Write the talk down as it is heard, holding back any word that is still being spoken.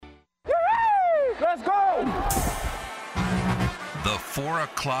Let's go! The 4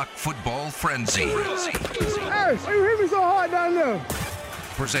 o'clock football frenzy. Hey, you hit me so hard down there.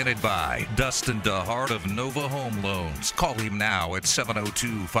 Presented by Dustin DeHart of Nova Home Loans. Call him now at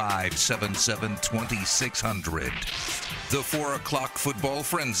 702-577-2600. The 4 o'clock football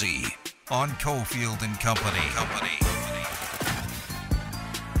frenzy on Cofield and Company.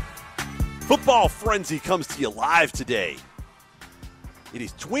 Football Frenzy comes to you live today. It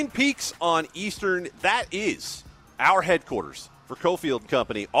is Twin Peaks on Eastern. That is our headquarters for Cofield and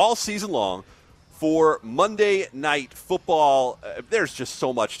Company all season long for Monday Night Football. There's just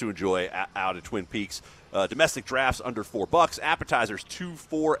so much to enjoy out at Twin Peaks. Domestic drafts under $4. Appetizers $2,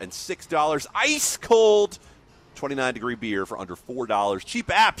 $4, and $6. Ice cold 29-degree beer for under $4. Cheap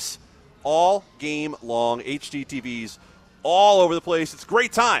apps all game long. HD TVs all over the place. It's a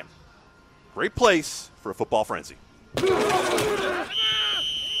great time. Great place for a football frenzy.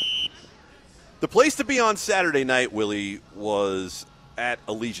 The place to be on Saturday night, Willie, was at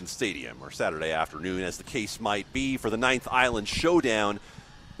Allegiant Stadium, or Saturday afternoon, as the case might be, for the Ninth Island Showdown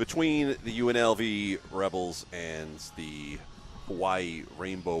between the UNLV Rebels and the Hawaii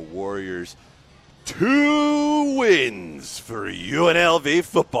Rainbow Warriors. 2 wins for UNLV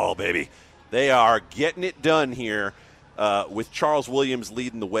football, baby. They are getting it done here with Charles Williams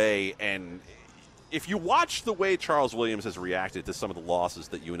leading the way. And if you watch the way Charles Williams has reacted to some of the losses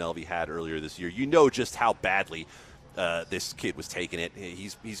that UNLV had earlier this year, you know just how badly this kid was taking it.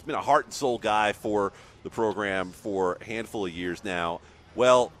 He's been a heart and soul guy for the program for a handful of years now.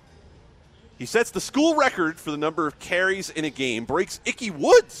 Well, he sets the school record for the number of carries in a game, breaks Ickey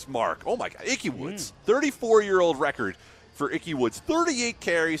Woods' mark. Oh, my God, Ickey Woods. 34-year-old record for Ickey Woods. 38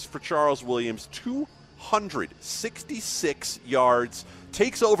 carries for Charles Williams, 266 yards.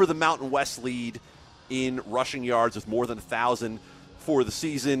 Takes over the Mountain West lead in rushing yards with more than 1,000 for the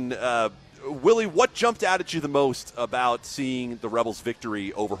season. Willie, what jumped out at you the most about seeing the Rebels'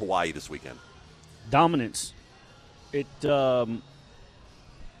 victory over Hawaii this weekend? Dominance. It's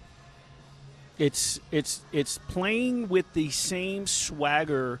playing with the same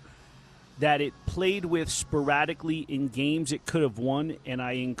swagger that it played with sporadically in games it could have won, and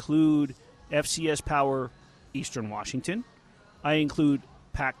I include FCS Power Eastern Washington. I include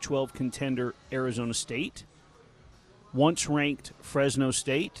Pac-12 contender Arizona State, once ranked Fresno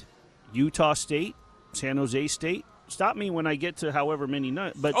State, Utah State, San Jose State. Stop me when I get to however many.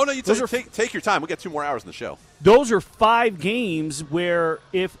 But oh no, you take your time. We got 2 more hours in the show. Those are 5 games where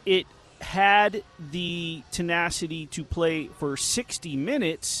if it had the tenacity to play for 60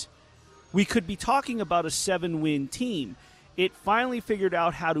 minutes, we could be talking about a 7-win team. It finally figured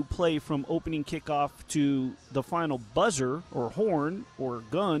out how to play from opening kickoff to the final buzzer or horn or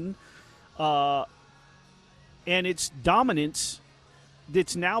gun, and its dominance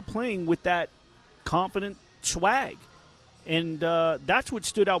that's now playing with that confident swag. And that's what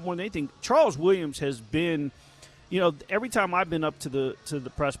stood out more than anything. Charles Williams has been, every time I've been up to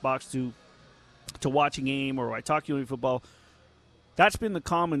the press box to watch a game or I talk UNLV football, that's been the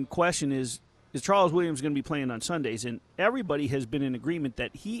common question is Charles Williams going to be playing on Sundays? And everybody has been in agreement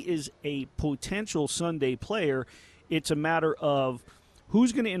that he is a potential Sunday player. It's a matter of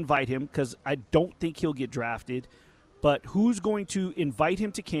who's going to invite him, because I don't think he'll get drafted, but who's going to invite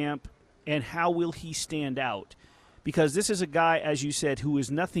him to camp and how will he stand out? Because this is a guy, as you said, who is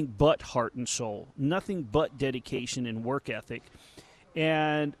nothing but heart and soul, nothing but dedication and work ethic.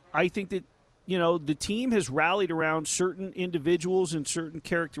 And I think that the team has rallied around certain individuals and certain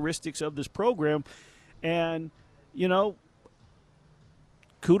characteristics of this program. And,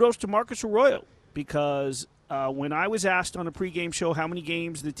 kudos to Marcus Arroyo, because when I was asked on a pregame show how many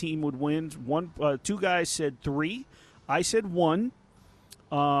games the team would win, 2 guys said 3. I said 1.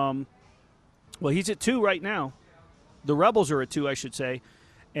 Well, he's at 2 right now. The Rebels are at 2, I should say.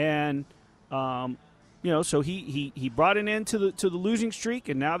 And, so he brought an end to the losing streak,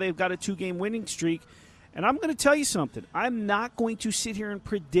 and now they've got a 2-game winning streak. And I'm going to tell you something. I'm not going to sit here and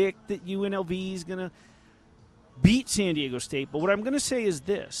predict that UNLV is going to beat San Diego State. But what I'm going to say is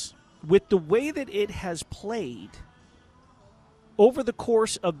this. With the way that it has played over the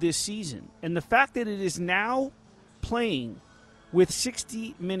course of this season, and the fact that it is now playing with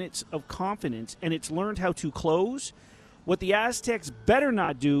 60 minutes of confidence and it's learned how to close, what the Aztecs better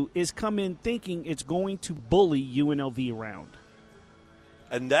not do is come in thinking it's going to bully UNLV around.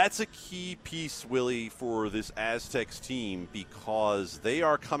 And that's a key piece, Willie, for this Aztecs team, because they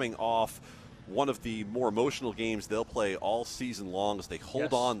are coming off one of the more emotional games they'll play all season long as they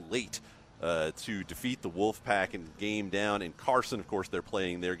hold on late to defeat the Wolfpack and game down in Carson. Of course, they're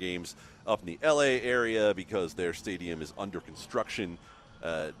playing their games up in the L.A. area because their stadium is under construction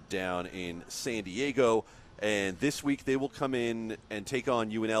down in San Diego. And this week they will come in and take on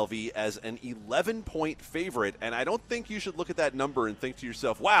UNLV as an 11-point favorite. And I don't think you should look at that number and think to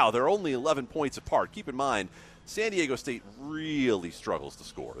yourself, wow, they're only 11 points apart. Keep in mind, San Diego State really struggles to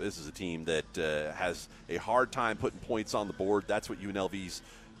score. This is a team that has a hard time putting points on the board. That's what UNLV's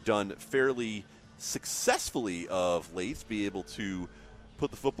done fairly successfly of late, be able to put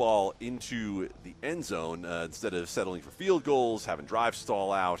the football into the end zone instead of settling for field goals, having drives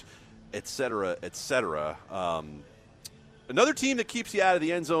stall out, et cetera, et cetera. Another team that keeps you out of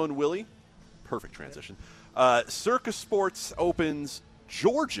the end zone, Willie, perfect transition. Circa Sports opens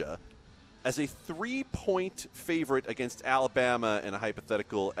Georgia as a 3-point favorite against Alabama in a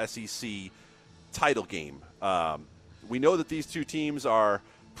hypothetical SEC title game. We know that these two teams are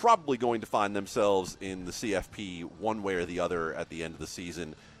probably going to find themselves in the CFP one way or the other at the end of the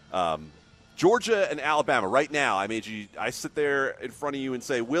season. Georgia and Alabama, right now, I sit there in front of you and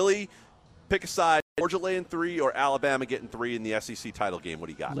say, Willie, pick a side. Georgia laying 3 or Alabama getting 3 in the SEC title game. What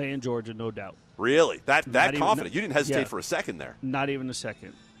do you got? Laying Georgia, no doubt. Really? That confident? You didn't hesitate for a second there. Not even a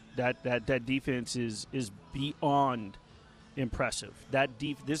second. That defense is beyond impressive.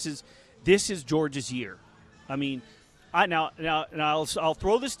 This is Georgia's year. I mean, I'll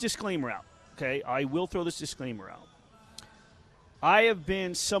throw this disclaimer out. Okay, I will throw this disclaimer out. I have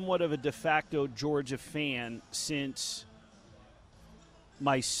been somewhat of a de facto Georgia fan since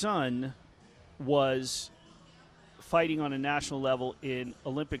my son was fighting on a national level in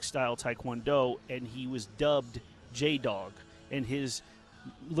Olympic-style Taekwondo, and he was dubbed J-Dog. And his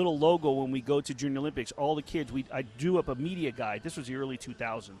little logo when we go to Junior Olympics, all the kids, I drew up a media guide. This was the early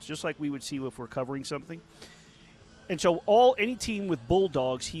 2000s, just like we would see if we're covering something. And so any team with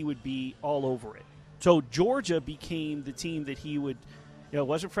Bulldogs, he would be all over it. So Georgia became the team that he would, it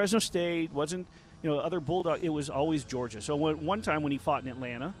wasn't Fresno State, wasn't, other Bulldog. It was always Georgia. So one time when he fought in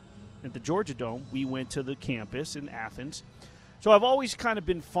Atlanta at the Georgia Dome, we went to the campus in Athens. So I've always kind of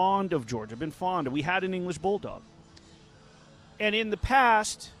been fond of Georgia, we had an English Bulldog. And in the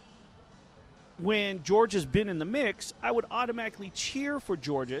past, when Georgia's been in the mix, I would automatically cheer for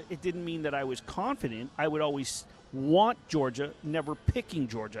Georgia. It didn't mean that I was confident. I would always want Georgia, never picking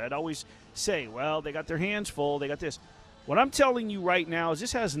Georgia. I'd always say, well, they got their hands full, they got this. What I'm telling you right now is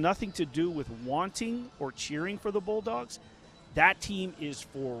this has nothing to do with wanting or cheering for the Bulldogs. That team is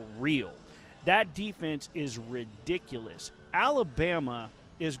for real. That defense is ridiculous. Alabama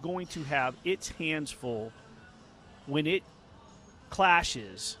is going to have its hands full when it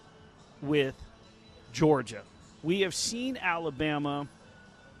clashes with Georgia. We have seen Alabama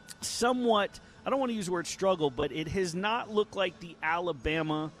somewhat, I don't want to use the word struggle, but it has not looked like the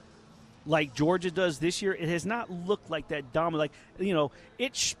Alabama like Georgia does this year. It has not looked like that dominant.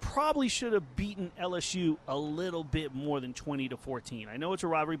 It probably should have beaten LSU a little bit more than 20-14. I know it's a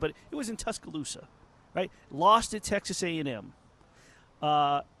rivalry, but it was in Tuscaloosa, right? Lost at Texas A&M.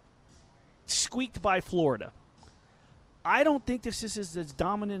 Squeaked by Florida. I don't think this is as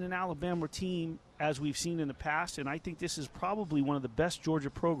dominant an Alabama team as we've seen in the past, and I think this is probably one of the best Georgia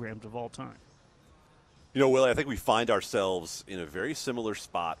programs of all time. Willie, I think we find ourselves in a very similar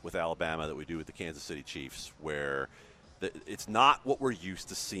spot with Alabama that we do with the Kansas City Chiefs, where it's not what we're used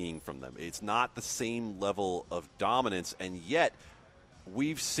to seeing from them. It's not the same level of dominance, and yet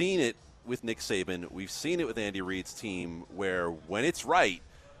we've seen it with Nick Saban. We've seen it with Andy Reid's team, where when it's right,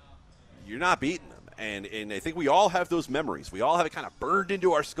 you're not beating them. And I think we all have those memories. We all have it kind of burned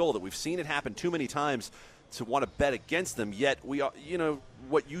into our skull that we've seen it happen too many times to want to bet against them. Yet,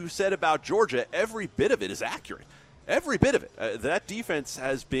 what you said about Georgia, every bit of it is accurate. Every bit of it. That defense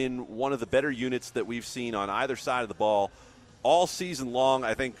has been one of the better units that we've seen on either side of the ball all season long.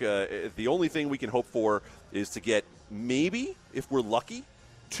 I think the only thing we can hope for is to get maybe, if we're lucky,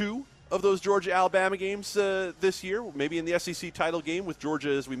 2 of those Georgia-Alabama games this year. Maybe in the SEC title game with Georgia,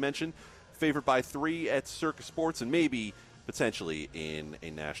 as we mentioned, favored by 3 at Circa Sports, and maybe potentially in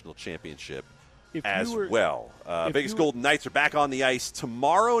a national championship well. Vegas Golden Knights are back on the ice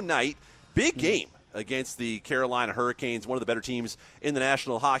tomorrow night. Big game against the Carolina Hurricanes, one of the better teams in the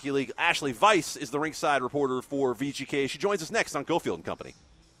National Hockey League. Ashley Weiss is the rinkside reporter for VGK. She joins us next on Cofield and Company.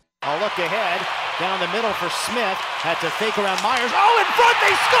 A look ahead, down the middle for Smith. Had to fake around Myers. Oh, in front,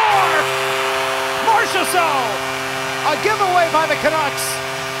 they score! Marchessault! A giveaway by the Canucks.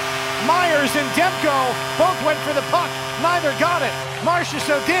 Myers and Demko both went for the puck. Neither got it.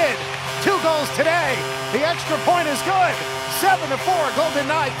 Marchessault did. 2 goals today. The extra point is good. 7-4 Golden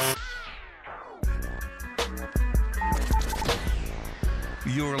Knights.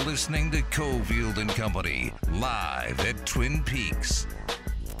 You're listening to Cofield and Company, live at Twin Peaks.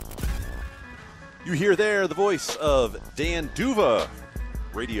 You hear there the voice of Dan Duva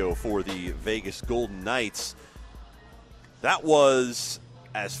radio for the Vegas Golden Knights. That was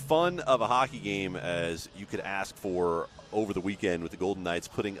as fun of a hockey game as you could ask for over the weekend, with the Golden Knights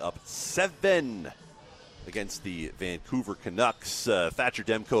putting up 7 against the Vancouver Canucks. Thatcher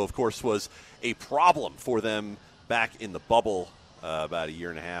Demko, of course, was a problem for them back in the bubble about a year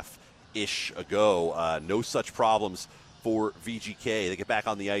and a half-ish ago. No such problems for VGK. They get back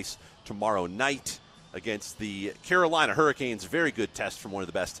on the ice tomorrow night against the Carolina Hurricanes. Very good test from one of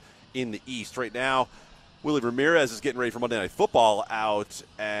the best in the East. Right now, Willie Ramirez is getting ready for Monday Night Football out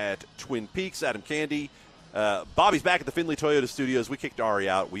at Twin Peaks. Adam Candy. Bobby's back at the Findlay Toyota Studios. We kicked Ari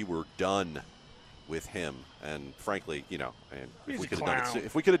out. We were done with him. And frankly, and if we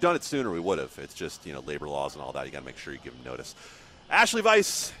could have done it sooner, we would have. It's just, labor laws and all that. You got to make sure you give them notice. Ashley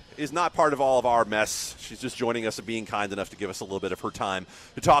Weiss is not part of all of our mess. She's just joining us and being kind enough to give us a little bit of her time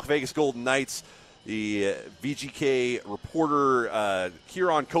to talk Vegas Golden Knights. The VGK reporter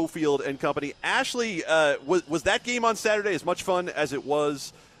here on Cofield and Company. Ashley, was that game on Saturday as much fun as it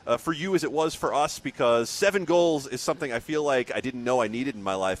was for you as it was for us? Because 7 goals is something I feel like I didn't know I needed in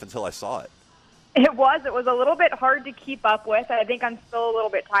my life until I saw it. It was a little bit hard to keep up with. I think I'm still a little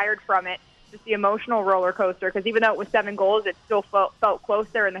bit tired from it, just the emotional roller coaster, because even though it was 7 goals, it still felt close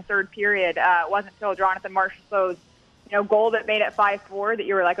there in the third period. It wasn't until Jonathan Marchessault's goal that made it 5-4 that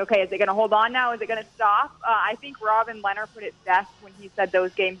you were like, okay, is it going to hold on now? Is it going to stop? I think Robin Leonard put it best when he said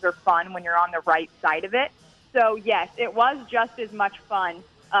those games are fun when you're on the right side of it. So, yes, it was just as much fun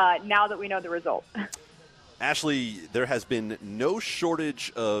now that we know the result. Ashley, there has been no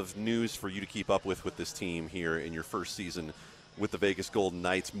shortage of news for you to keep up with this team here in your first season with the Vegas Golden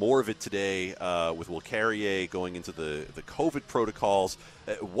Knights. More of it today with Will Carrier going into the COVID protocols.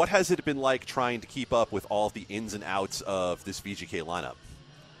 What has it been like trying to keep up with all of the ins and outs of this VGK lineup?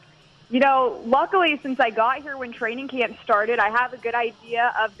 Luckily, since I got here when training camp started, I have a good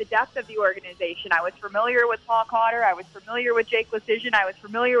idea of the depth of the organization. I was familiar with Paul Cotter. I was familiar with Jake Lecision. I was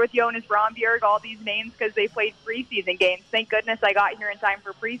familiar with Jonas Rondbjerg, all these names because they played preseason games. Thank goodness I got here in time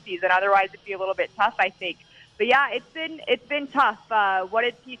for preseason. Otherwise, it'd be a little bit tough, I think. But, yeah, it's been tough. What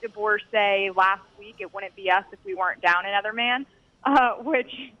did Pete DeBoer say last week? It wouldn't be us if we weren't down another man,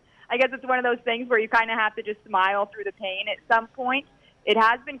 which I guess it's one of those things where you kind of have to just smile through the pain at some point. It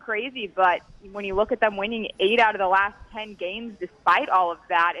has been crazy, but when you look at them winning 8 out of the last 10 games despite all of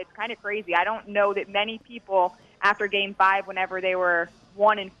that, it's kind of crazy. I don't know that many people after Game 5, whenever they were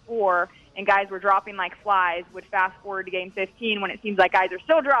 1-4 and guys were dropping like flies, would fast forward to Game 15 when it seems like guys are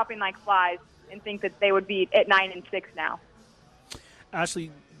still dropping like flies and think that they would be at 9-6 now.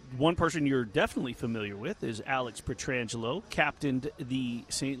 Ashley, one person you're definitely familiar with is Alex Pietrangelo, captained the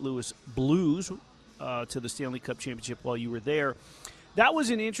St. Louis Blues to the Stanley Cup Championship while you were there. That was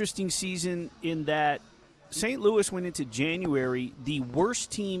an interesting season in that St. Louis went into January the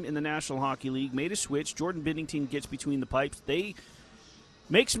worst team in the National Hockey League, made a switch. Jordan Binnington gets between the pipes. They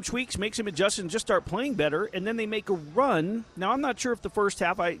make some tweaks, make some adjustments, and just start playing better, and then they make a run. Now, I'm not sure if the first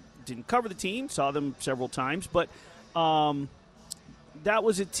half, I didn't cover the team, saw them several times, but that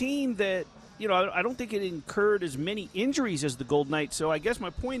was a team that, I don't think it incurred as many injuries as the Golden Knights. So I guess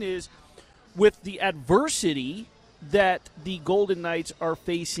my point is, with the adversity that the Golden Knights are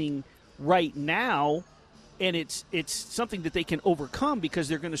facing right now, and it's something that they can overcome because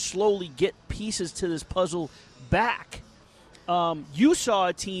they're going to slowly get pieces to this puzzle back. You saw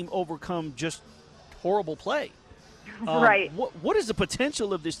a team overcome just horrible play. Right. What is the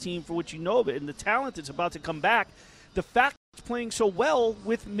potential of this team for what you know of it and the talent that's about to come back? The fact that it's playing so well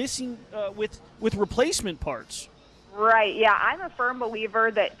with missing with replacement parts. Right, yeah. I'm a firm believer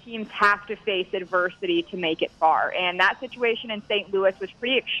that teams have to face adversity to make it far. And that situation in St. Louis was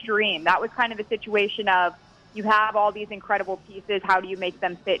pretty extreme. That was kind of a situation of you have all these incredible pieces. How do you make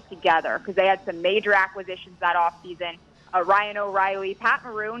them fit together? Because they had some major acquisitions that offseason. Ryan O'Reilly, Pat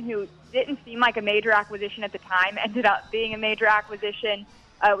Maroon, who didn't seem like a major acquisition at the time, ended up being a major acquisition.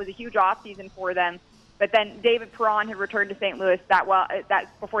 It was a huge offseason for them. But then David Perron had returned to St. Louis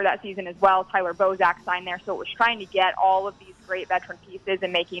before that season as well. Tyler Bozak signed there. So it was trying to get all of these great veteran pieces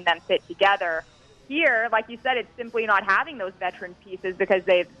and making them fit together. Here, like you said, it's simply not having those veteran pieces because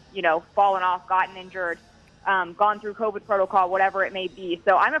they've, fallen off, gotten injured, gone through COVID protocol, whatever it may be.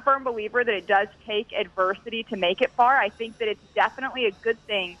 So I'm a firm believer that it does take adversity to make it far. I think that it's definitely a good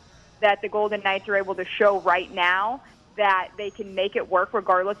thing that the Golden Knights are able to show right now that they can make it work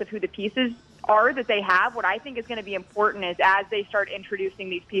regardless of who the pieces are that they have. What I think is going to be important is as they start introducing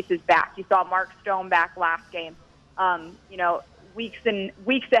these pieces back. You saw Mark Stone back last game.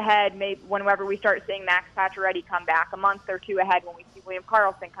 Weeks ahead, maybe whenever we start seeing Max Pacioretty come back, a month or two ahead when we see William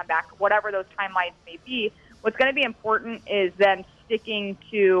Karlsson come back, whatever those timelines may be, what's going to be important is them sticking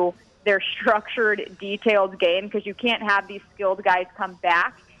to their structured, detailed game, because you can't have these skilled guys come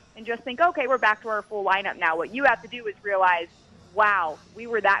back and just think, okay, we're back to our full lineup now. What you have to do is realize, wow, we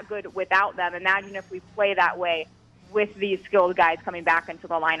were that good without them. Imagine if we play that way with these skilled guys coming back into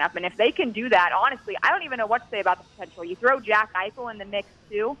the lineup. And if they can do that, honestly, I don't even know what to say about the potential. You throw Jack Eichel in the mix,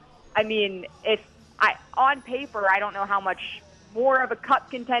 too. I mean, on paper, I don't know how much more of a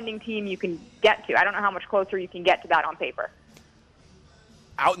cup-contending team you can get to. I don't know how much closer you can get to that on paper.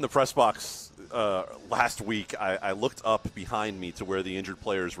 Out in the press box last week, I looked up behind me to where the injured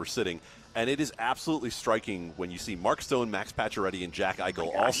players were sitting, and it is absolutely striking when you see Mark Stone, Max Pacioretty, and Jack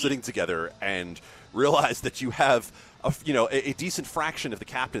Eichel all sitting together and realize that you have a decent fraction of the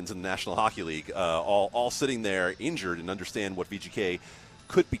captains in the National Hockey League all sitting there injured, and understand what VGK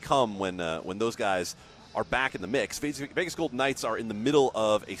could become when those guys are back in the mix. Vegas Golden Knights are in the middle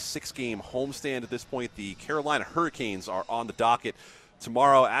of a 6-game homestand at this point. The Carolina Hurricanes are on the docket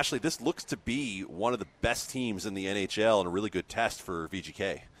tomorrow. Ashley, this looks to be one of the best teams in the NHL and a really good test for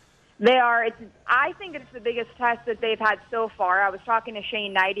VGK. They are. I think it's the biggest test that they've had so far. I was talking to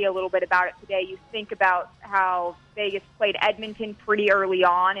Shane Knighty a little bit about it today. You think about how Vegas played Edmonton pretty early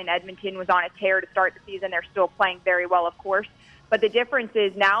on, and Edmonton was on a tear to start the season. They're still playing very well, of course. But the difference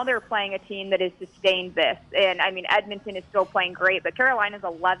is now they're playing a team that has sustained this. And, I mean, Edmonton is still playing great, but Carolina's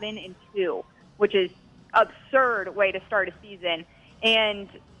 11-2, which is absurd way to start a season. And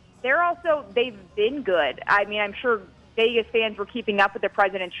they've been good. I mean, I'm sure Vegas fans were keeping up with the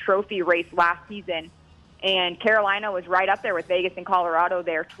President's Trophy race last season, and Carolina was right up there with Vegas and Colorado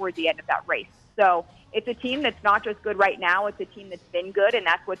there toward the end of that race. So it's a team that's not just good right now, it's a team that's been good, and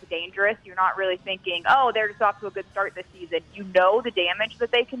that's what's dangerous. You're not really thinking, oh, they're just off to a good start this season. You know the damage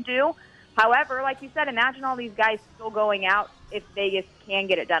that they can do. However, like you said, imagine all these guys still going out if Vegas can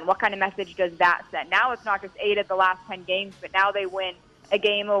get it done. What kind of message does that send? Now it's not just 8 of the last 10 games, but now they win a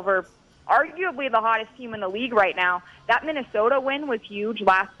game over arguably the hottest team in the league right now. That Minnesota win was huge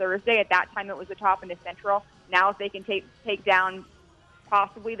last Thursday. At that time, it was the top in the Central. Now if they can take down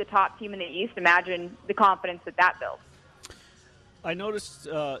possibly the top team in the East, imagine the confidence that builds. I noticed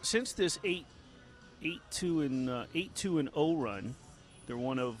since this 8-2-0 run, they're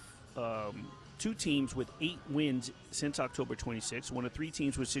one of 2 teams with 8 wins since October 26th, one of 3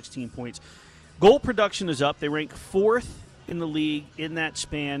 teams with 16 points. Goal production is up. They rank 4th in the league in that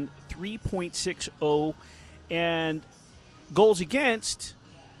span, 3.60, and goals against,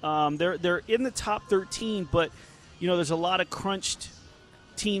 they're in the top 13, but there's a lot of crunched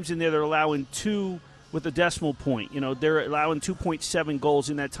teams in there that are allowing 2 with a decimal point. They're allowing 2.7 goals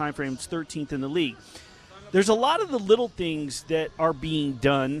in that time frame. It's 13th in the league. There's a lot of the little things that are being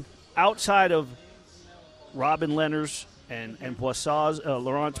done outside of Robin Lehner's and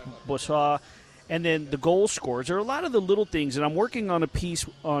Laurent Brossoit, and then the goal scorers. There are a lot of the little things, and I'm working on a piece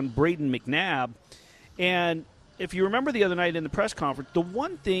on Brayden McNabb. And if you remember the other night in the press conference, the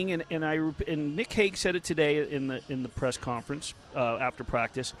one thing, and Nick Hague said it today in the press conference after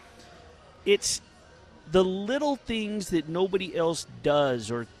practice, it's the little things that nobody else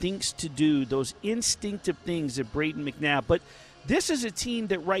does or thinks to do, those instinctive things that Brayden McNabb. But this is a team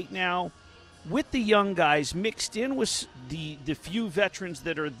that right now, with the young guys mixed in with the few veterans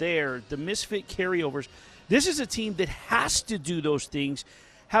that are there, the misfit carryovers, this is a team that has to do those things.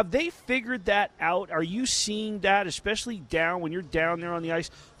 Have they figured that out? Are you seeing that, especially when you're down there on the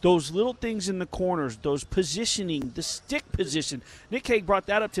ice, those little things in the corners, those positioning, the stick position? Nick Hague brought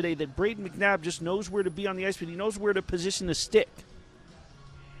that up today, that Brayden McNabb just knows where to be on the ice, but he knows where to position the stick.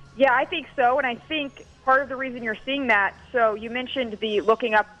 Yeah, I think so, and I think part of the reason you're seeing that, so you mentioned the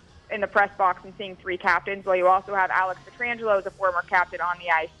looking up in the press box and seeing 3 captains. Well, you also have Alex Pietrangelo as a former captain on the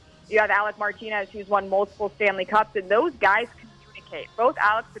ice. You have Alec Martinez, who's won multiple Stanley Cups, and those guys communicate. Both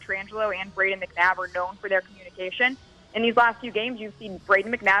Alex Pietrangelo and Brayden McNabb are known for their communication. In these last few games, you've seen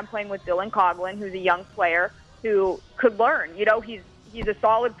Brayden McNabb playing with Dylan Coghlan, who's a young player who could learn. He's a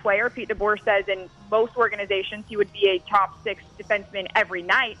solid player. Pete DeBoer says in most organizations he would be a top 6 defenseman every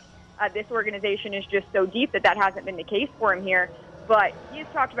night. This organization is just so deep that hasn't been the case for him here. But he's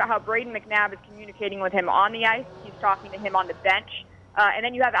talked about how Brayden McNabb is communicating with him on the ice. He's talking to him on the bench. And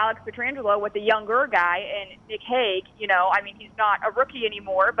then you have Alex Pietrangelo with the younger guy, and Nick Hague, he's not a rookie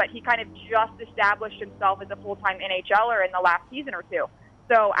anymore, but he kind of just established himself as a full-time NHLer in the last season or 2.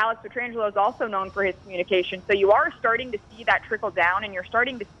 So Alex Pietrangelo is also known for his communication. So you are starting to see that trickle down, and you're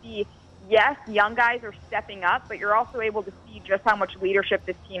starting to see, yes, young guys are stepping up, but you're also able to see just how much leadership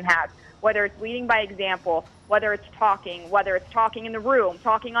this team has. Whether it's leading by example, whether it's talking in the room,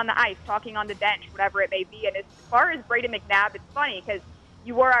 talking on the ice, talking on the bench, whatever it may be. And as far as Brayden McNabb, it's funny because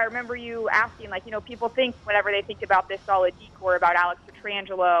I remember you asking, like, people think whenever they think about this solid decor about Alex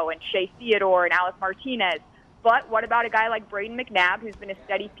Petrangelo and Shea Theodore and Alex Martinez. But what about a guy like Braden McNabb, who's been a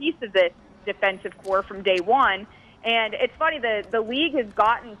steady piece of this defensive core from day one? And it's funny, the league has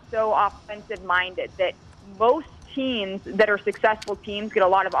gotten so offensive-minded that most teams that are successful teams get a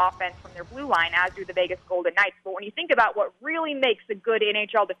lot of offense from their blue line, as do the Vegas Golden Knights. But when you think about what really makes a good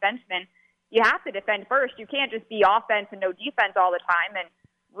NHL defenseman, you have to defend first. You can't just be offense and no defense all the time. And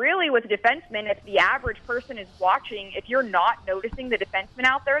really with defensemen, if the average person is watching, if you're not noticing the defenseman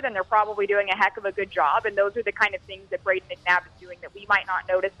out there, then they're probably doing a heck of a good job. And those are the kind of things that Braden McNabb is doing that we might not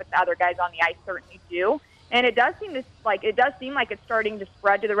notice, but the other guys on the ice certainly do. And it does seem like it's starting to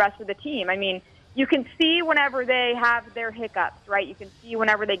spread to the rest of the team. I mean, you can see whenever they have their hiccups, right? You can see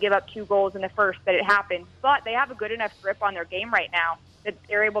whenever they give up 2 goals in the first that it happens. But they have a good enough grip on their game right now that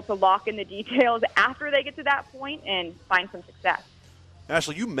they're able to lock in the details after they get to that point and find some success.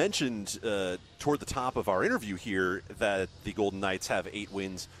 Ashley, you mentioned toward the top of our interview here that the Golden Knights have 8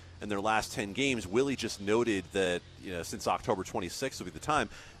 wins in their last 10 games. Willie just noted that since October 26th will be the time.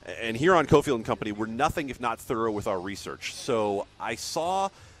 And here on Cofield and Company, we're nothing if not thorough with our research. So I saw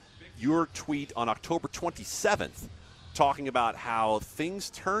your tweet on October 27th talking about how things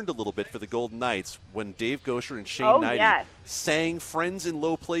turned a little bit for the Golden Knights when Dave Gosher and Shane Knighty sang "Friends in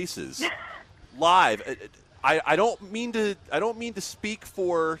Low Places" live. I don't mean to speak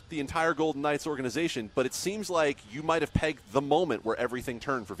for the entire Golden Knights organization, but it seems like you might have pegged the moment where everything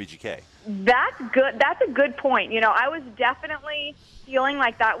turned for VGK. That's good. That's a good point. I was definitely feeling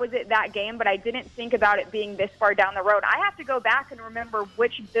like that was it that game, but I didn't think about it being this far down the road. I have to go back and remember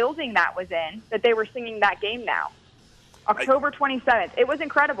which building that was in that they were singing that game now. October 27th. It was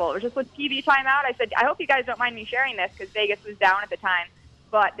incredible. It was just with TV timeout. I said, I hope you guys don't mind me sharing this because Vegas was down at the time,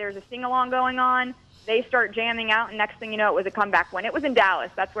 but there's a sing-along going on. They start jamming out, and next thing you know, it was a comeback win. It was in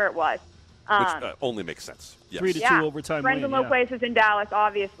Dallas. That's where it was. Which only makes sense. Yes. 3-2 overtime Friends win. in Low Places in Dallas,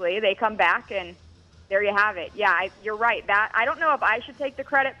 obviously. They come back, and there you have it. Yeah, you're right. I don't know if I should take the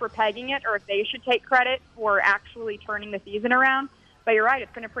credit for pegging it or if they should take credit for actually turning the season around. But you're right.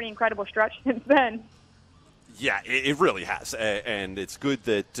 It's been a pretty incredible stretch since then. Yeah, it really has. And it's good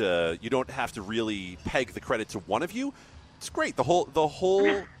that you don't have to really peg the credit to one of you. It's great. The whole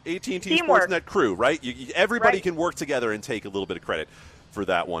AT&T Sportsnet crew, right? Everybody can work together and take a little bit of credit for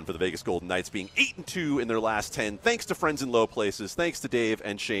that one, for the Vegas Golden Knights being 8-2 in their last 10. Thanks to Friends in Low Places. Thanks to Dave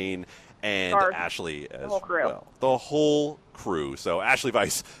and Shane and Ashley as well. The whole crew. So Ashley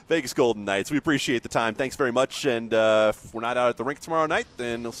Weiss, Vegas Golden Knights. We appreciate the time. Thanks very much. And if we're not out at the rink tomorrow night,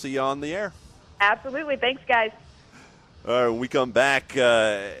 then we'll see you on the air. Absolutely. Thanks, guys. All right, when we come back,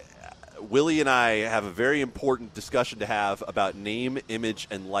 Willie and I have a very important discussion to have about name, image,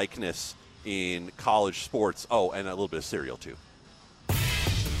 and likeness in college sports. Oh, and a little bit of cereal, too.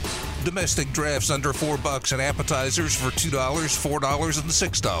 Domestic drafts under $4 and appetizers for $2, $4, and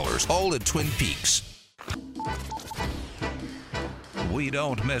 $6, all at Twin Peaks. We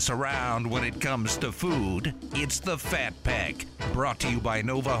don't mess around when it comes to food. It's the Fat Pack, brought to you by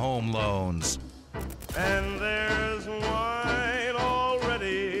Nova Home Loans. And there's wine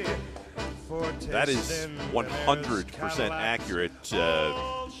already for that is 100% accurate.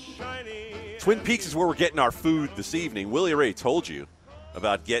 Twin Peaks is where we're getting our food this evening. Willie already told you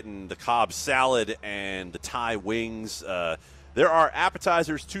about getting the Cobb salad and the Thai wings. There are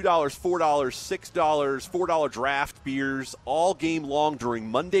appetizers, $2, $4, $6, $4 draft beers all game long during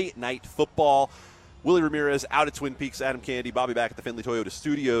Monday Night Football. Willie Ramirez out at Twin Peaks, Adam Candy, Bobby back at the Findlay Toyota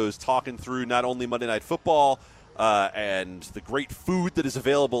Studios, talking through not only Monday Night Football and the great food that is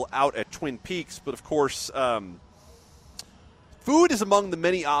available out at Twin Peaks, but of course, food is among the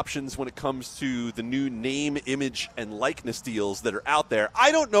many options when it comes to the new name, image, and likeness deals that are out there.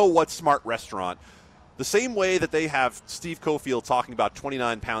 I don't know what smart restaurant, the same way that they have Steve Cofield talking about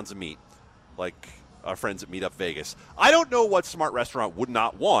 29 pounds of meat, like our friends at Meet Up Vegas. I don't know what smart restaurant would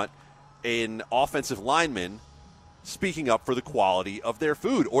not want an offensive lineman speaking up for the quality of their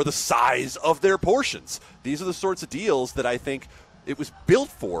food or the size of their portions. These are the sorts of deals that I think it was built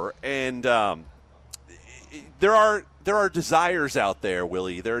for, and there are desires out there,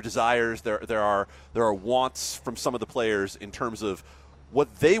 Willie. There are desires. There are wants from some of the players in terms of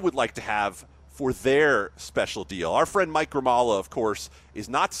what they would like to have for their special deal. Our friend Mike Grimala, of course, is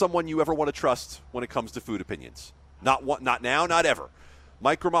not someone you ever want to trust when it comes to food opinions. Not now, not ever.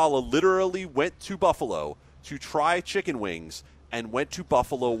 Mike Grimala literally went to Buffalo to try chicken wings and went to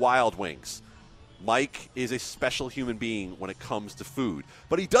Buffalo Wild Wings. Mike is a special human being when it comes to food.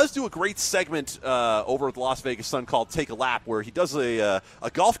 But he does do a great segment over at the Las Vegas Sun called Take a Lap, where he does a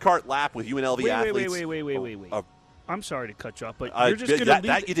golf cart lap with UNLV athletes. Wait. I'm sorry to cut you off, but you're just gonna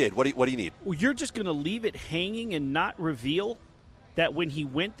that you did. What do you need? You're just going to leave it hanging and not reveal that when he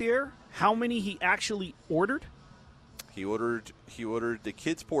went there, how many he actually ordered? He ordered the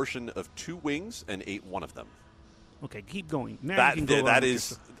kids' portion of 2 wings and ate one of them. Okay, keep going. Now That you can go on.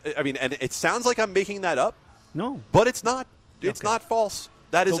 is. I mean, and it sounds like I'm making that up. No, but it's not. It's Okay. not false.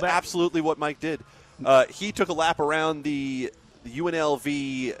 That is Go back. absolutely what Mike did. He took a lap around the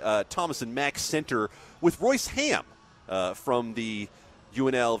UNLV Thomas and Mack Center with Royce Ham from the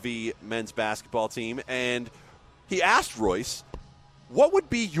UNLV men's basketball team, and he asked Royce, what would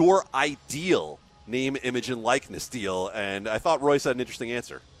be your ideal name, image, and likeness deal? And I thought Royce had an interesting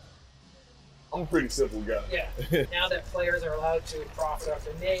answer. I'm a pretty simple guy. Yeah. Now that players are allowed to profit off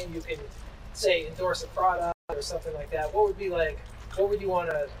their name, you can say endorse a product or something like that. What would you want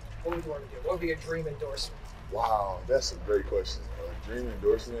to do? What would be a dream endorsement? Wow, that's a great question. A dream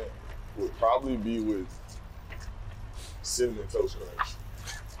endorsement would probably be with Cinnamon Toast Crunch.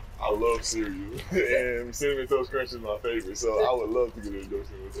 I love cereal, and Cinnamon Toast Crunch is my favorite, so I would love to get an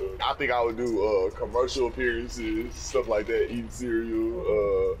endorsement with them. I think I would do commercial appearances, stuff like that, eating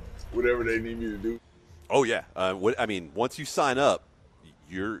cereal, whatever they need me to do. Oh yeah, I mean, once you sign up,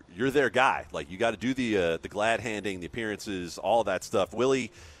 you're their guy. Like, you got to do the glad handing, the appearances, all that stuff.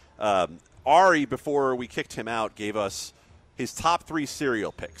 Willie, Ari, before we kicked him out, gave us his top 3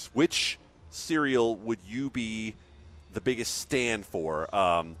 cereal picks. Which cereal would you be the biggest stand for?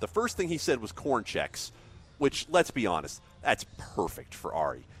 The first thing he said was Corn Chex, which, let's be honest, that's perfect for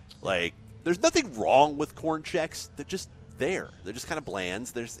Ari. Like, there's nothing wrong with Corn Chex. They're just there. They're just kind of bland.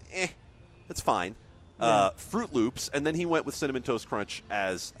 That's fine. Fruit Loops, and then he went with Cinnamon Toast Crunch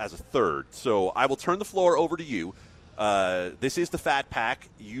as a third. So I will turn the floor over to you. This is the Fat Pack.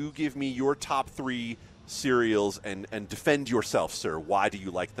 You give me your top 3 cereals and defend yourself, sir. Why do you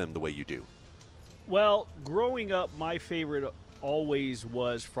like them the way you do? Well, growing up, my favorite always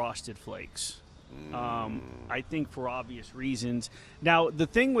was Frosted Flakes. I think for obvious reasons. Now, the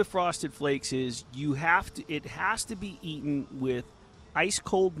thing with Frosted Flakes is it has to be eaten with ice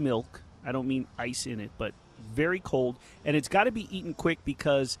cold milk. I don't mean ice in it, but very cold. And it's got to be eaten quick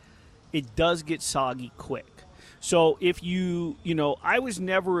because it does get soggy quick. So if I was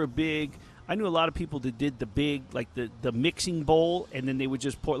never I knew a lot of people that did the big, like the mixing bowl, and then they would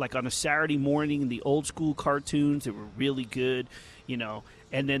just pour, like on a Saturday morning, the old school cartoons that were really good,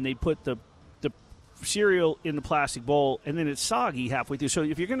 and then they put the cereal in the plastic bowl, and then it's soggy halfway through. So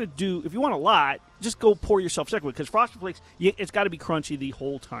if you want a lot, just go pour yourself second, because Frosted Flakes, it's got to be crunchy the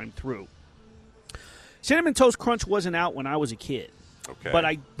whole time through. Cinnamon Toast Crunch wasn't out when I was a kid,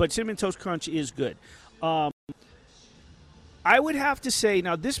 okay, but Cinnamon Toast Crunch is good. I would have to say,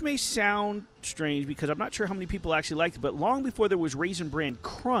 now this may sound strange because I'm not sure how many people actually liked it, but long before there was Raisin Bran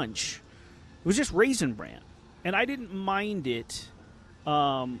Crunch, it was just Raisin Bran, and I didn't mind it.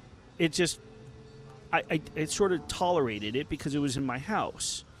 It just I sort of tolerated it because it was in my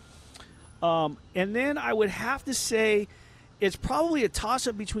house. And then I would have to say it's probably a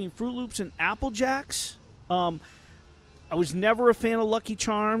toss-up between Fruit Loops and Apple Jacks. I was never a fan of Lucky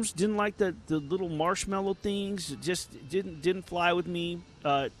Charms. Didn't like the little marshmallow things. It just didn't fly with me.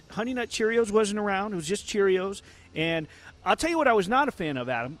 Honey Nut Cheerios wasn't around. It was just Cheerios. And I'll tell you what I was not a fan of,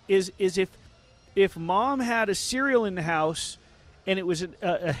 Adam, is if Mom had a cereal in the house and it was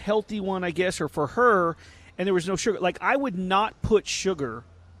a healthy one, I guess, or for her, and there was no sugar. Like, I would not put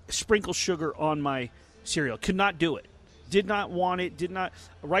sprinkle sugar on my cereal. Could not do it. Did not want it. Did not.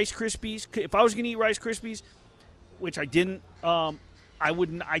 Rice Krispies. If I was going to eat Rice Krispies, which I didn't, I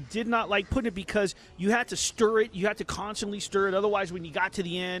did not like putting it because you had to stir it. You had to constantly stir it. Otherwise, when you got to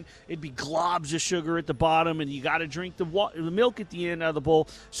the end, it'd be globs of sugar at the bottom, and you got to drink the milk at the end out of the bowl.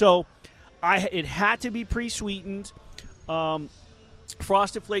 So it had to be pre-sweetened.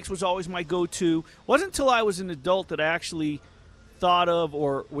 Frosted Flakes was always my go-to. It wasn't until I was an adult that I actually thought of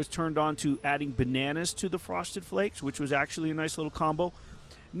or was turned on to adding bananas to the Frosted Flakes, which was actually a nice little combo.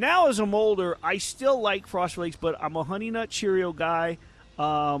 Now, as I'm older, I still like Frosted Flakes, but I'm a Honey Nut Cheerio guy.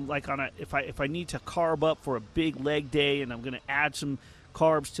 If I need to carb up for a big leg day and I'm going to add some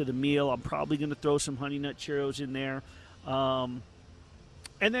carbs to the meal, I'm probably going to throw some Honey Nut Cheerios in there. And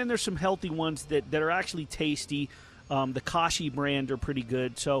then there's some healthy ones that are actually tasty. The Kashi brand are pretty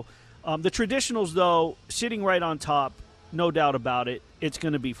good. So the traditionals, though, sitting right on top, no doubt about it, it's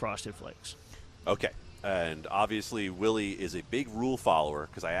going to be Frosted Flakes. Okay. And obviously, Willie is a big rule follower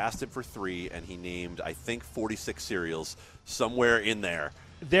because I asked him for 3, and he named, I think, 46 cereals somewhere in there.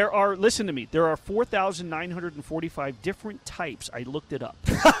 Listen to me, there are 4,945 different types. I looked it up.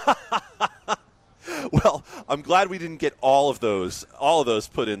 Well, I'm glad we didn't get all of those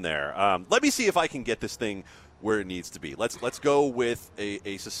put in there. Let me see if I can get this thing where it needs to be. Let's go with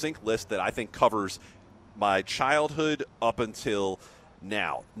a succinct list that I think covers my childhood up until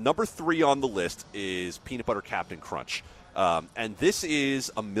now. Number 3 on the list is Peanut Butter Captain Crunch. And this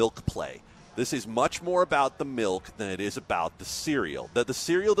is a milk play. This is much more about the milk than it is about the cereal. The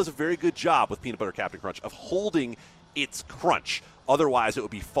cereal does a very good job with Peanut Butter Captain Crunch of holding its crunch. Otherwise, it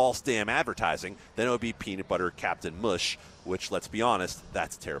would be false damn advertising. Then it would be Peanut Butter Captain Mush, which, let's be honest,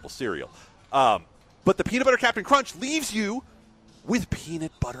 that's terrible cereal. But the Peanut Butter Captain Crunch leaves you with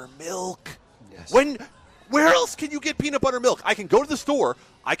peanut butter milk. Yes. Where else can you get peanut butter milk? I can go to the store.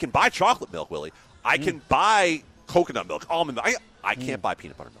 I can buy chocolate milk, Willie. I can buy coconut milk, almond milk. I can't buy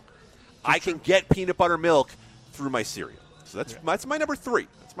peanut butter milk. I can get peanut butter milk through my cereal. So that's my number 3.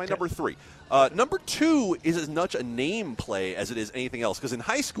 That's my number 3. Number 2 is as much a name play as it is anything else. Because in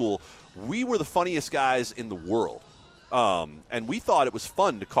high school, we were the funniest guys in the world. And we thought it was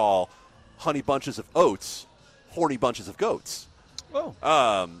fun to call Honey Bunches of Oats Horny Bunches of Goats. Oh.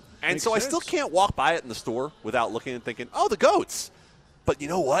 And so sense. I still can't walk by it in the store without looking and thinking, oh, the goats. But you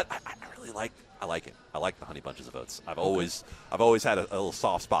know what? I really like it. I like the Honey Bunches of Oats. I've always had a little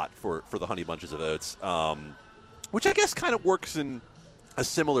soft spot for the Honey Bunches of Oats, which I guess kind of works in a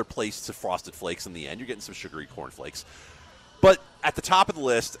similar place to Frosted Flakes in the end. You're getting some sugary corn flakes. But at the top of the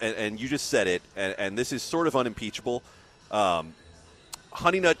list, and you just said it, and this is sort of unimpeachable,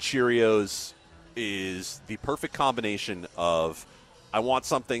 Honey Nut Cheerios is the perfect combination of I want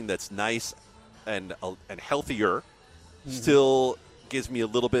something that's nice and healthier, still gives me a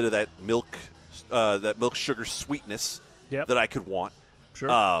little bit of that milk sugar sweetness that I could want. Sure.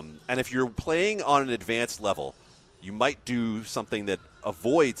 And if you're playing on an advanced level, you might do something that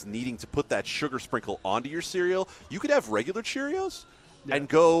avoids needing to put that sugar sprinkle onto your cereal. You could have regular Cheerios and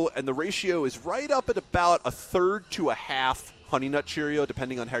the ratio is right up at about 1/3 to 1/2 Honey Nut Cheerio,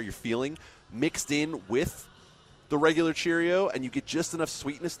 depending on how you're feeling, mixed in with the regular Cheerio, and you get just enough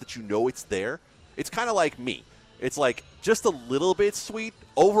sweetness that you know it's there. It's kind of like me. It's like just a little bit sweet.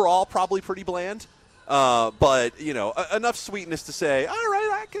 Overall, probably pretty bland. But, enough sweetness to say, all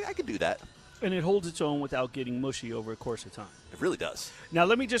right, I can do that. And it holds its own without getting mushy over a course of time. It really does. Now,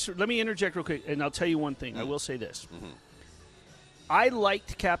 let me interject real quick, and I'll tell you one thing. I will say this. I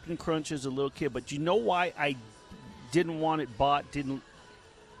liked Captain Crunch as a little kid, but you know why I didn't want it bought?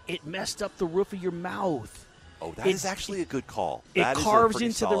 It messed up the roof of your mouth. Oh, that is actually a good call. It that carves is a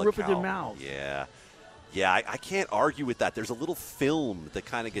into the roof of your mouth. Yeah. Yeah, I can't argue with that. There's a little film that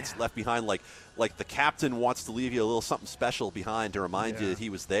kind of gets left behind, like the captain wants to leave you a little something special behind to remind you that he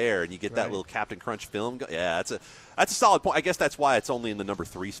was there, and you get that little Captain Crunch film. Yeah, that's a solid point. I guess that's why it's only in the number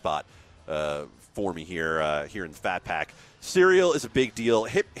 3 spot for me here in the Fat Pack. Cereal is a big deal.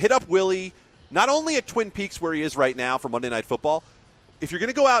 Hit up Willie, not only at Twin Peaks where he is right now for Monday Night Football. If you're going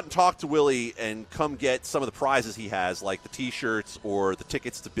to go out and talk to Willie and come get some of the prizes he has, like the T-shirts or the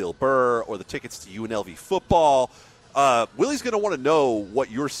tickets to Bill Burr or the tickets to UNLV football, Willie's going to want to know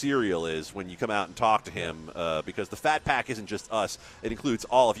what your cereal is when you come out and talk to him because the Fat Pack isn't just us. It includes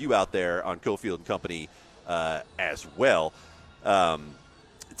all of you out there on Cofield and Company as well.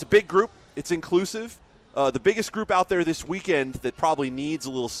 It's a big group. It's inclusive. The biggest group out there this weekend that probably needs a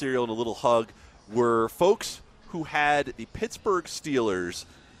little cereal and a little hug were folks who had the Pittsburgh Steelers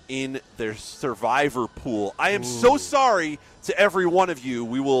in their survivor pool. I am so sorry to every one of you.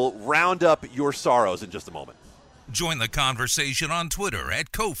 We will round up your sorrows in just a moment. Join the conversation on Twitter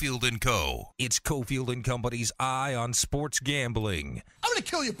at Cofield & Co. It's Cofield & Company's Eye on Sports Gambling. I'm going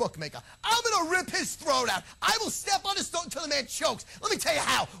to kill your bookmaker. I'm going to rip his throat out. I will step on his throat until the man chokes. Let me tell you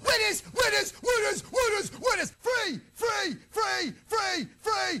how. Winners, winners, winners, winners, winners. Free, free, free, free,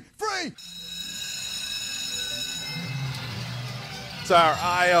 free, free. It's our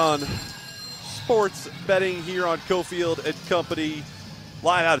Eye on Sports Betting here on Cofield and Company.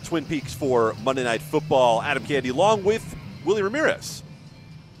 Live out of Twin Peaks for Monday Night Football. Adam Candy along with Willie Ramirez.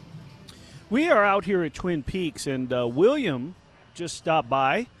 We are out here at Twin Peaks, and William just stopped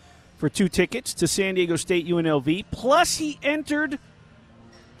by for 2 tickets to San Diego State UNLV. Plus, he entered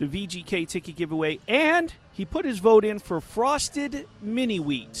the VGK ticket giveaway, and he put his vote in for Frosted Mini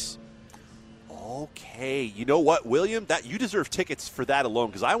Wheats. Okay, you know what, William? That you deserve tickets for that alone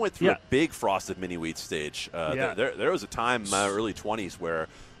because I went through a big Frosted Mini Wheat stage. There was a time in my early 20s where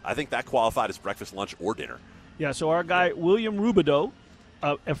I think that qualified as breakfast, lunch, or dinner. Yeah, so our guy, William Rubidoux,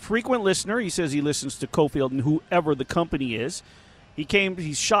 a frequent listener, he says he listens to Cofield and whoever the company is.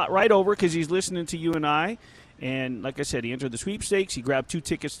 He shot right over because he's listening to you and I. And like I said, he entered the sweepstakes. He grabbed 2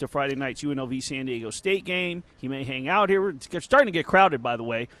 tickets to Friday night's UNLV San Diego State game. He may hang out here. It's starting to get crowded, by the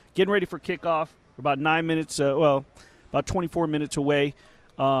way. Getting ready for kickoff. We're about 9 minutes, about 24 minutes away.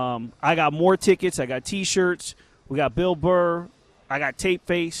 I got more tickets. I got T-shirts. We got Bill Burr. I got Tape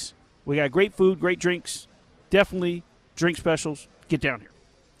Face. We got great food, great drinks. Definitely drink specials. Get down here.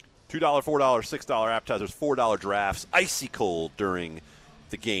 $2, $4, $6 appetizers, $4 drafts, icy cold during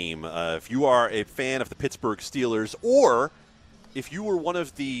the game. If you are a fan of the Pittsburgh Steelers, or if you were one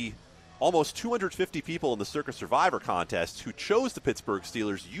of the almost 250 people in the Circa Survivor contest who chose the Pittsburgh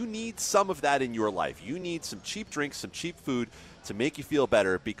Steelers, you need some of that in your life. You need some cheap drinks, some cheap food to make you feel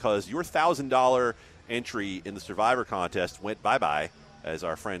better, because your $1,000 entry in the Survivor contest went bye-bye, as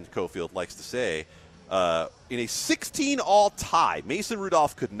our friend Cofield likes to say, in a 16-all tie. Mason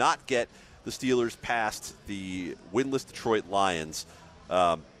Rudolph could not get the Steelers past the winless Detroit Lions.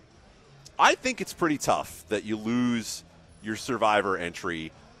 I think it's pretty tough that you lose your Survivor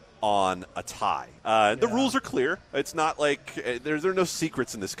entry on a tie. The rules are clear. It's not like there are no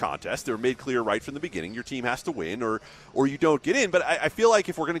secrets in this contest. They're made clear right from the beginning. Your team has to win or you don't get in. But I feel like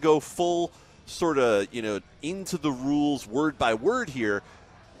if we're going to go full sort of, into the rules word by word here,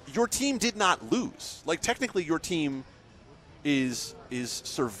 your team did not lose. Like, technically your team is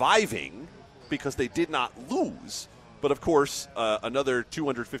surviving because they did not lose. But, of course, another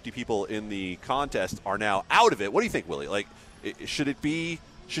 250 people in the contest are now out of it. What do you think, Willie? Like, should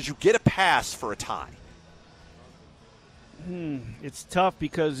you get a pass for a tie? It's tough,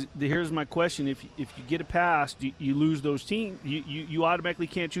 because here's my question. If you get a pass, you lose those teams. You automatically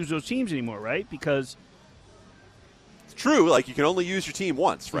can't choose those teams anymore, right? Because it's true. Like, you can only use your team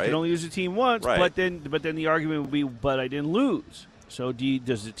once, right? You can only use your team once, right. but then the argument would be, but I didn't lose. So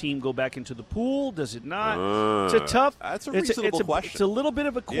does the team go back into the pool? Does it not? It's a tough. That's a reasonable question. It's a little bit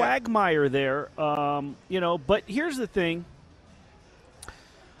of a quagmire there, But here's the thing.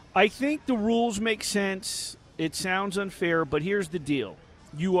 I think the rules make sense. It sounds unfair, but here's the deal.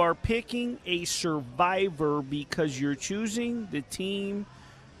 You are picking a survivor because you're choosing the team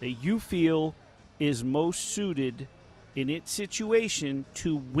that you feel is most suited in its situation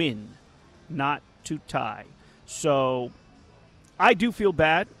to win, not to tie. So I do feel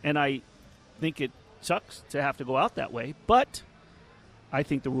bad, and I think it sucks to have to go out that way, but I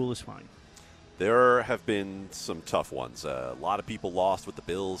think the rule is fine. There have been some tough ones. A lot of people lost with the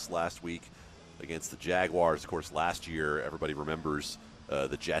Bills last week against the Jaguars. Of course, last year, everybody remembers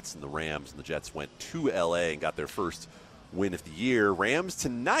the Jets and the Rams, and the Jets went to L.A. and got their first win of the year. Rams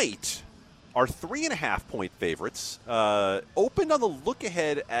tonight are 3.5-point favorites. Opened on the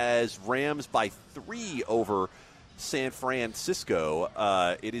look-ahead as Rams by 3 over San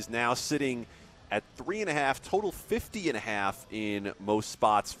Francisco. It is now sitting at 3.5, total 50.5 in most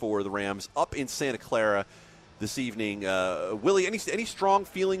spots for the Rams, up in Santa Clara this evening. Willie, any strong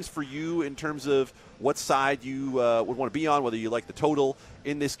feelings for you in terms of what side you would want to be on, whether you like the total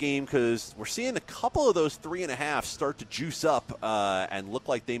in this game? Because we're seeing a couple of those 3.5 start to juice up and look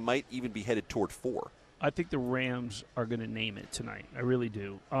like they might even be headed toward 4. I think the Rams are going to name it tonight. I really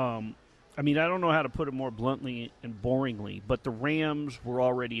do. I don't know how to put it more bluntly and boringly, but the Rams were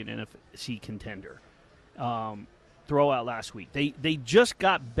already an NFC contender throughout last week. They just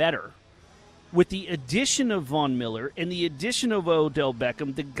got better with the addition of Von Miller and the addition of Odell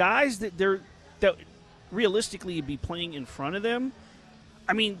Beckham. The guys that realistically would be playing in front of them,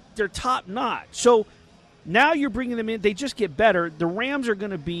 they're top notch. So now you're bringing them in. They just get better. The Rams are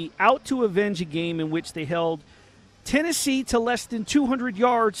going to be out to avenge a game in which they held Tennessee to less than 200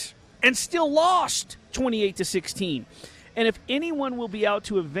 yards and still lost 28-16. And if anyone will be out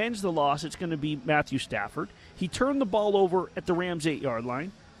to avenge the loss, it's going to be Matthew Stafford. He turned the ball over at the Rams' 8-yard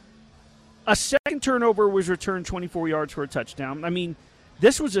line. A second turnover was returned 24 yards for a touchdown.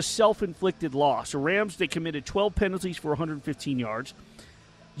 This was a self-inflicted loss. The Rams, they committed 12 penalties for 115 yards.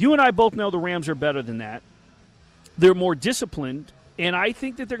 You and I both know the Rams are better than that. They're more disciplined, and I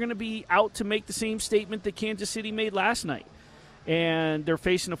think that they're going to be out to make the same statement that Kansas City made last night. And they're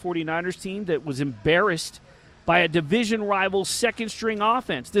facing a 49ers team that was embarrassed by a division rival second-string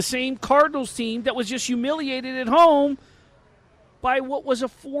offense. The same Cardinals team that was just humiliated at home by what was a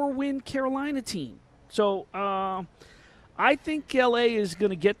 4-win Carolina team. So I think L.A. is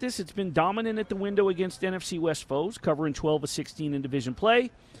going to get this. It's been dominant at the window against NFC West foes, covering 12 of 16 in division play.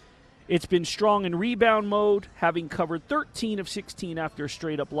 It's been strong in rebound mode, having covered 13 of 16 after a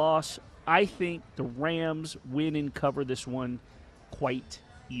straight-up loss. I think the Rams win and cover this one quite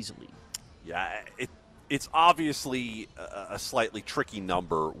easily. Yeah, it's obviously a slightly tricky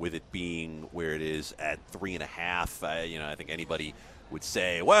number with it being where it is at 3.5. I think anybody would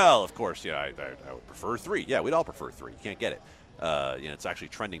say, well, of course, I would prefer 3. Yeah, we'd all prefer 3. You can't get it. It's actually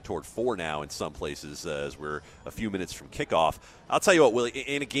trending toward 4 now in some places as we're a few minutes from kickoff. I'll tell you what, Willie,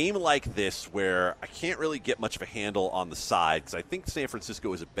 in a game like this where I can't really get much of a handle on the side, because I think San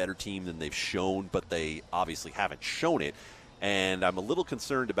Francisco is a better team than they've shown, but they obviously haven't shown it. And I'm a little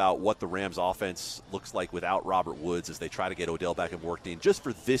concerned about what the Rams offense looks like without Robert Woods as they try to get Odell Beckham worked in just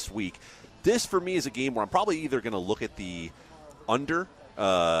for this week. This, for me, is a game where I'm probably either going to look at the under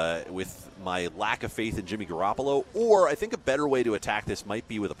with my lack of faith in Jimmy Garoppolo, or I think a better way to attack this might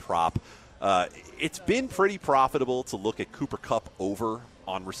be with a prop. It's been pretty profitable to look at Cooper Kupp over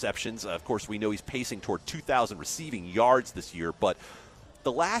on receptions. Of course, we know he's pacing toward 2,000 receiving yards this year, but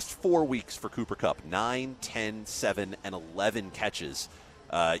the last 4 weeks for Cooper Kupp, 9, 10, 7, and 11 catches.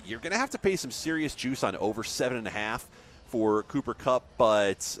 You're going to have to pay some serious juice on over 7.5 for Cooper Kupp,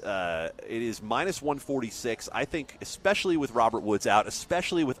 but it is minus 146. I think, especially with Robert Woods out,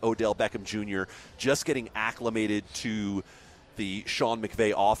 especially with Odell Beckham Jr. just getting acclimated to the Sean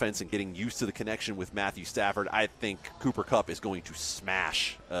McVay offense and getting used to the connection with Matthew Stafford, I think Cooper Kupp is going to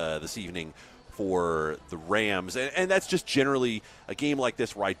smash this evening for the Rams. And that's just generally a game like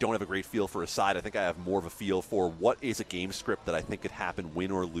this where I don't have a great feel for a side. I think I have more of a feel for what is a game script that I think could happen,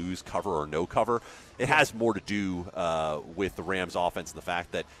 win or lose, cover or no cover. It has more to do with the Rams offense and the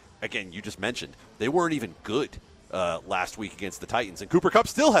fact that, again, you just mentioned, they weren't even good last week against the Titans, and Cooper Kupp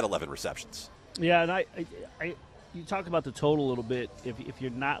still had 11 receptions. Yeah, and you talk about the total a little bit. If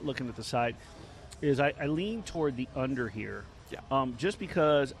you're not looking at the side, I lean toward the under here. Yeah. Just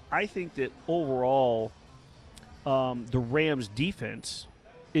because I think that overall the Rams defense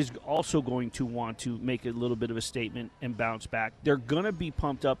is also going to want to make a little bit of a statement and bounce back. They're going to be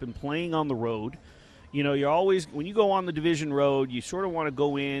pumped up and playing on the road. You know, you're always, when you go on the division road, you sort of want to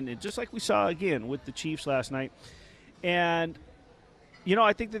go in, and just like we saw again with the Chiefs last night. And, you know,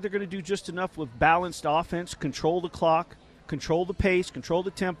 I think that they're going to do just enough with balanced offense, control the clock, control the pace, control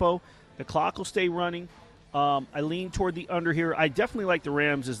the tempo. The clock will stay running. I lean toward the under here. I definitely like the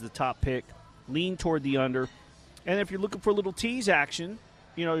Rams as the top pick. Lean toward the under. And if you're looking for a little tease action,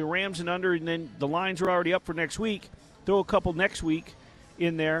 you know, your Rams and under, and then the lines are already up for next week, throw a couple next week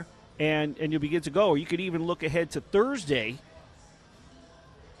in there, and you'll be good to go. Or you could even look ahead to Thursday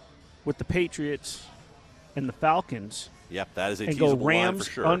with the Patriots and the Falcons. Yep, that is a and teasable go Rams, line for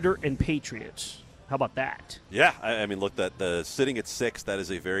sure. under, and Patriots. How about that? Yeah, I mean, look, that the sitting at 6, that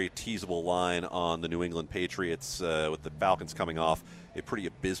is a very teasable line on the New England Patriots with the Falcons coming off a pretty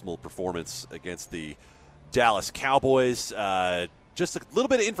abysmal performance against the Dallas Cowboys. Just a little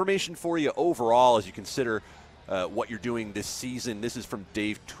bit of information for you overall as you consider what you're doing this season. This is from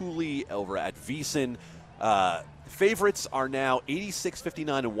Dave Tooley over at VSiN. Favorites are now 86,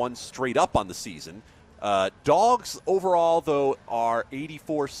 59, and 1 straight up on the season. Dogs overall, though, are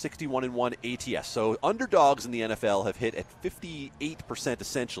 84, 61, and 1 ATS. So underdogs in the NFL have hit at 58%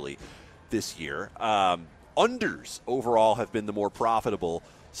 essentially this year. Unders overall have been the more profitable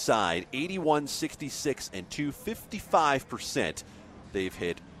side, 81, 66, and 2, 55% they've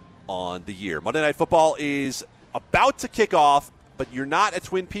hit on the year. Monday Night Football is about to kick off, but you're not at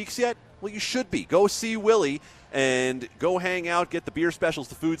Twin Peaks yet? Well, you should be. Go see Willie and go hang out, get the beer specials,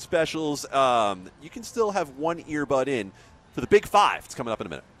 the food specials. You can still have one earbud in for the Big Five. It's coming up in a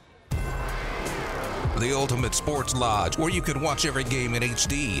minute. The Ultimate Sports Lodge, where you can watch every game in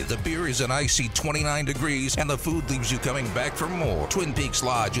HD. The beer is an icy 29 degrees, and the food leaves you coming back for more. Twin Peaks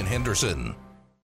Lodge in Henderson.